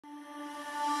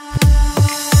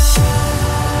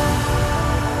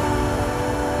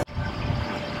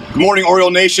Good morning,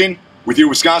 Oriole Nation. With your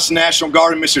Wisconsin National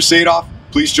Guard and Mr. Sadoff,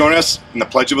 please join us in the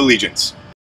Pledge of Allegiance.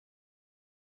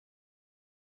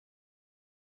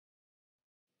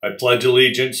 I pledge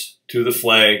allegiance to the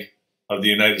flag of the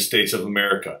United States of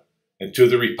America and to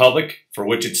the republic for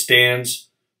which it stands,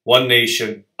 one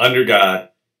nation, under God,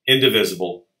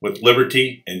 indivisible, with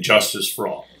liberty and justice for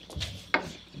all.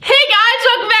 Hey guys,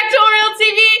 welcome back to Oriole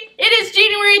TV. It is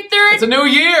January 3rd. It's a new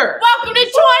year. Welcome to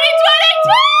 2022.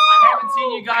 I haven't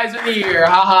seen you guys in a year.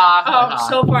 Haha. Oh,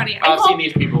 so funny. I've seen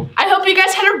these people. I hope you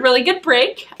guys had a really good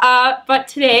break. But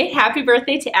today, happy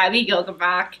birthday to Abby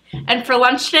Gilgenbach. And for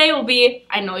lunch today will be,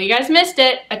 I know you guys missed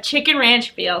it, a chicken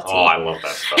ranch BLT. Oh, I love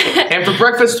that stuff. And for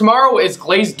breakfast tomorrow is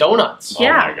glazed donuts.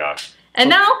 Yeah. Oh my gosh. And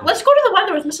now, let's go to the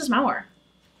weather with Mrs. Mauer.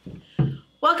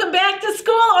 Welcome back to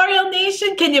school, Oriole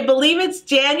Nation. Can you believe it's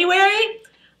January?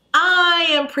 I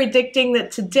am predicting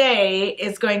that today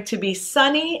is going to be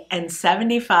sunny and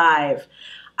 75.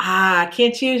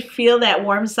 Can't you feel that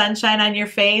warm sunshine on your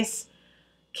face?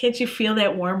 Can't you feel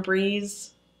that warm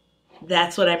breeze?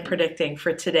 That's what I'm predicting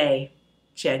for today,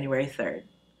 January 3rd.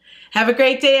 Have a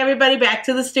great day, everybody. Back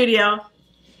to the studio.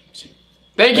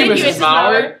 Thank you, Mrs.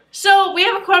 Mauer. So, we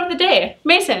have a quote of the day.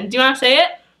 Mason, do you want to say it?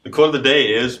 The quote of the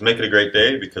day is, make it a great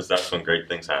day, because that's when great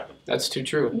things happen. That's too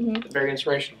true. Very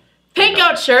inspirational. Pink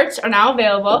out shirts are now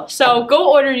available, so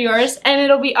go order yours, and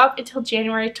it'll be up until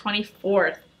January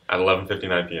 24th. At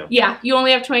 11:59 p.m. Yeah, you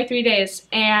only have 23 days,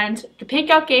 and the pink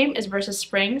out game is versus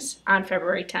Springs on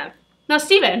February 10th. Now,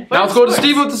 Steven, Now let's go to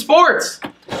Steve with the sports.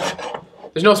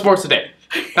 There's no sports today.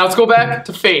 Now let's go back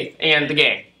to Faith and the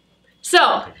gang.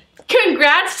 So,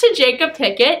 congrats to Jacob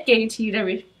Pickett getting to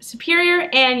UW Superior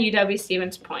and UW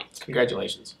Stevens points.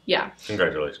 Congratulations. Yeah.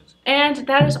 Congratulations. And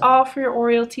that is all for your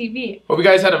Oriole TV. Hope you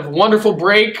guys had a wonderful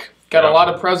break. Got a lot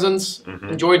of presents.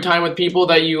 Enjoyed time with people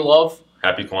that you love.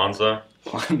 Happy Kwanzaa.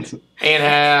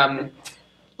 And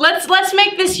Let's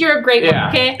make this year a great one,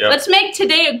 okay? Yep. Let's make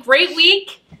today a great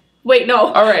week. Wait, no.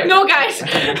 all right. No, guys.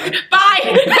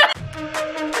 Bye.